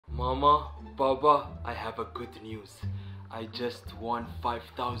Mama, Baba, I have a good news. I just won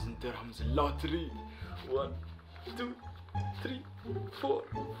 5,000 dirhams lottery. 1, 2, 3, 4,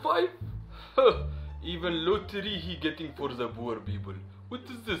 5. Even lottery he getting for the poor people. What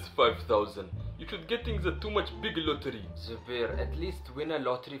is this 5,000? You should getting the too much big lottery. Zubair, at least win a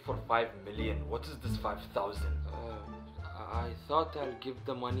lottery for 5 million. What is this 5,000? I thought I'll give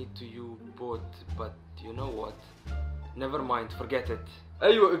the money to you both, but you know what? Never mind, forget it.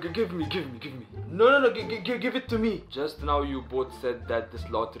 Ayo, give me. No, give it to me. Just now you both said that this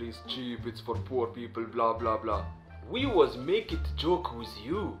lottery is cheap, it's for poor people, blah blah blah. We was make it joke with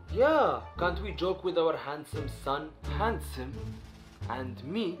you. Yeah, can't we joke with our handsome son? Handsome? And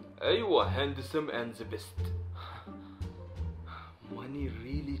me? Aywa, handsome and the best. Money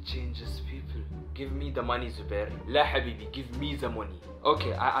really changes people. Give me the money, Zubair. La habibi, give me the money.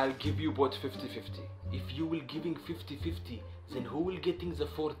 Okay, I'll give you both 50-50. If you will giving 50-50, then who will getting the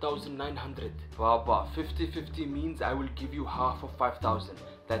 4,900? Baba, 50-50 means I will give you half of 5,000.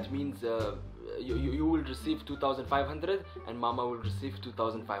 That means you will receive 2,500 and Mama will receive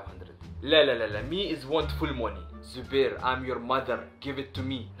 2,500. La, me is want full money. Zubair, I'm your mother, give it to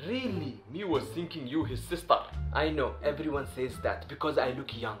me. Really? Me was thinking you his sister. I know, everyone says that because I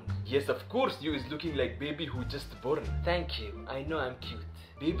look young. Yes, of course, you is looking like baby who just born. Thank you, I know I'm cute.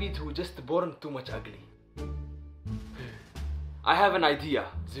 Baby who just born too much ugly. I have an idea.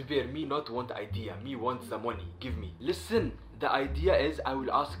 Zubair, me not want idea, me want the money, give me. Listen, the idea is I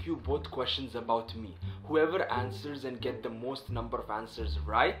will ask you both questions about me. Whoever answers and get the most number of answers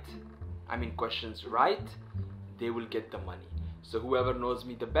right, questions right, they will get the money. So whoever knows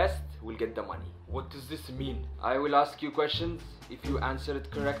me the best will get the money. What does this mean? I will ask you questions. If you answer it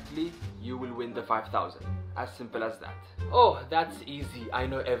correctly, you will win the 5,000. As simple as that. Oh, that's easy. I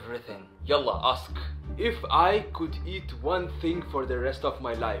know everything. Yalla, ask. If I could eat one thing for the rest of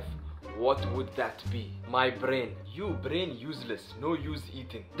my life, what would that be? My brain. You brain useless, no use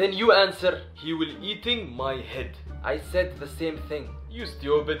eating. Then you answer. He will eating my head. I said the same thing. You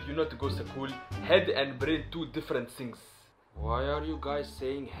stupid, you not go to school. Head and brain, two different things. Why are you guys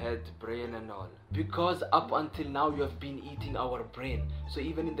saying head, brain and all? Because up until now you have been eating our brain. So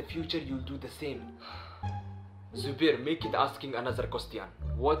even in the future you'll do the same. Zubair, make it asking another question.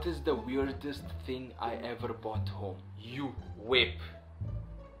 What is the weirdest thing I ever bought home? You, vape.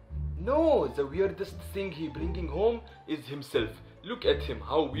 No, the weirdest thing he bringing home is himself. Look at him,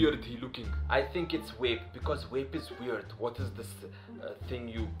 how weird he looking. I think it's vape, because vape is weird. What is this thing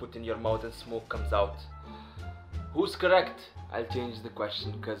you put in your mouth and smoke comes out? Who's correct? I'll change the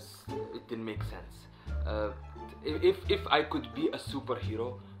question because it didn't make sense. If I could be a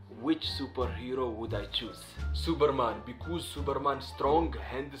superhero, which superhero would I choose? Superman, because Superman strong,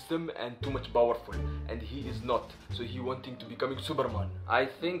 handsome and too much powerful, and he is not, so he wanting to becoming Superman. I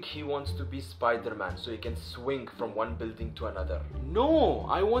think he wants to be Spider-Man, so he can swing from one building to another. No,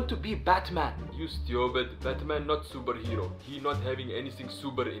 I want to be Batman. You stupid, Batman not superhero. He not having anything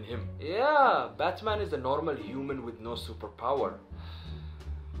super in him. Yeah, Batman is a normal human with no superpower.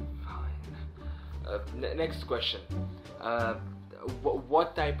 Fine. Next question.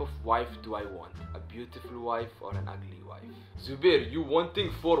 What type of wife do I want? A beautiful wife or an ugly wife? Zubair, you wanting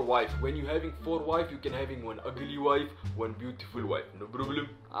 4 wife. When you having 4 wife, you can having 1 ugly wife, 1 beautiful wife. No problem.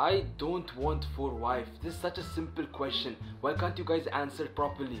 I don't want 4 wife. This is such a simple question. Why can't you guys answer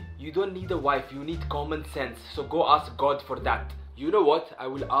properly? You don't need a wife, you need common sense. So go ask God for that. You know what? I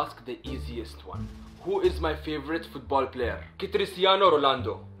will ask the easiest one. Who is my favorite football player? Cristiano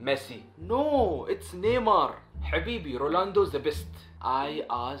Ronaldo. Messi. No, it's Neymar. Habibi, Ronaldo's the best. I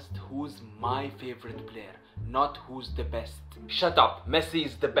asked who's my favorite player, not who's the best. Shut up, Messi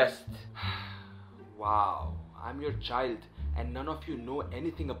is the best. Wow, I'm your child and none of you know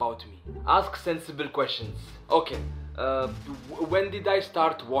anything about me. Ask sensible questions. Okay, when did I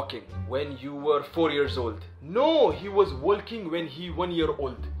start walking? When you were 4 years old. No, he was walking when he 1 year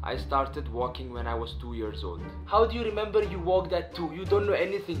old. I started walking when I was 2 years old. How do you remember you walked at 2? You don't know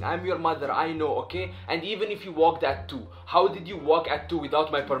anything. I'm your mother, I know, okay? And even if you walked at 2, how did you walk at 2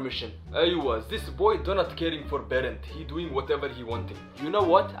 without my permission? This boy do not caring for parent. He doing whatever he wanting. You know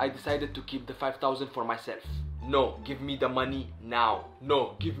what? I decided to keep the 5,000 for myself. No, give me the money now.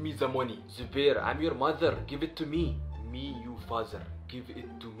 No, give me the money. Zubair, I'm your mother. Give it to me. Me, you father. Give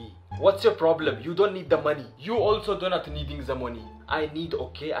it to me. What's your problem? You don't need the money. You also do not needing the money. I need,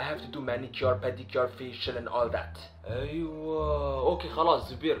 okay? I have to do manicure, pedicure, facial and all that. Okay, khalas,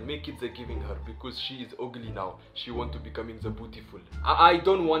 Zubair, make it the giving her because she is ugly now. She want to becoming the beautiful. I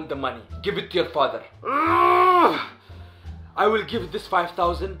don't want the money. Give it to your father. I will give this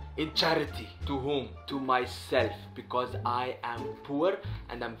 5,000 in charity. To whom? To myself, because I am poor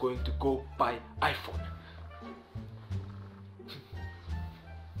and I'm going to go buy iPhone.